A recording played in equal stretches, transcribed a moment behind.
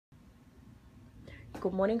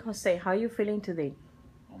Good morning, Jose. How are you feeling today?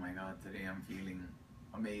 Oh my God, today I'm feeling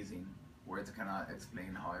amazing. Words cannot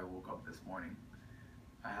explain how I woke up this morning.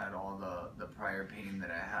 I had all the prior pain that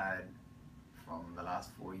I had from the last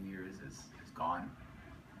 4 years is gone,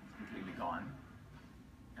 completely gone.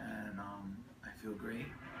 And I feel great.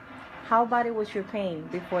 How bad was your pain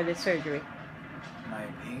before the surgery? My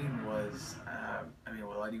pain was,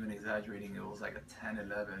 without even exaggerating, it was like a 10,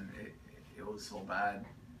 11. It was so bad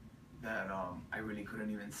that I really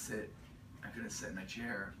couldn't even sit. I couldn't sit in a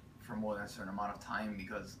chair for more than a certain amount of time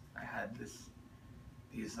because I had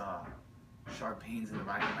these sharp pains in the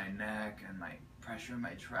back of my neck and my pressure in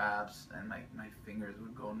my traps, and my fingers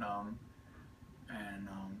would go numb, and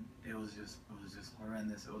it was just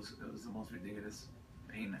horrendous. It was the most ridiculous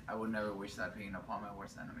pain. I would never wish that pain upon my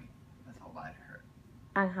worst enemy. That's how bad it hurt.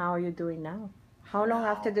 And how are you doing now? How long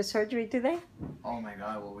after the surgery today? Oh my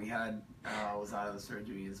God, what we had was out of the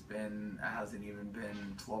surgery. It hasn't even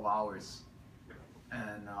been 12 hours.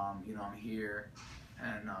 And, I'm here,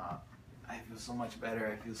 and I feel so much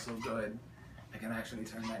better. I feel so good. I can actually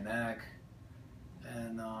turn my neck,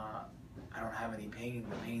 and I don't have any pain.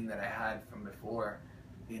 The pain that I had from before,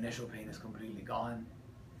 the initial pain is completely gone.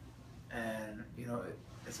 And,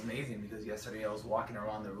 it's amazing because yesterday I was walking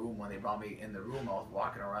around the room. When they brought me in the room, I was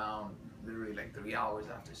walking around literally like 3 hours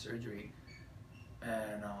after surgery.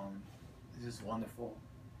 And it's just wonderful,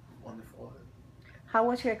 wonderful. How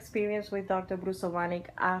was your experience with Dr. Brusovanik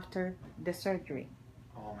after the surgery?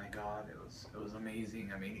 Oh my God, it was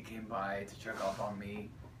amazing. I mean, he came by to check up on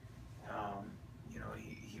me.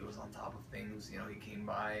 He was on top of things. He came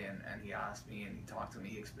by and he asked me and he talked to me.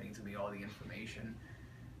 He explained to me all the information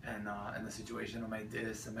and the situation of my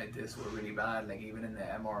discs, and my discs were really bad. Like even in the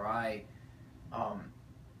MRI,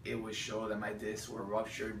 it would show that my discs were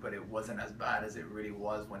ruptured, but it wasn't as bad as it really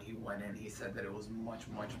was when he went in. He said that it was much,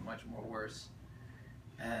 much, much more worse.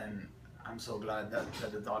 And I'm so glad that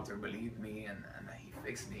the doctor believed me and that he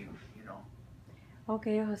fixed me.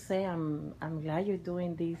 Okay, Jose, I'm glad you're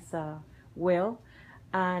doing this well.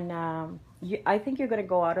 And I think you're going to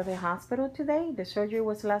go out of the hospital today. The surgery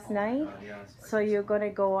was last night. God, yes, So you're going to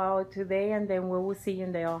go out today, and then we will see you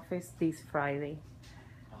in the office this Friday.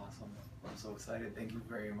 Awesome. I'm so excited. Thank you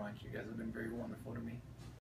very much. You guys have been very wonderful to me.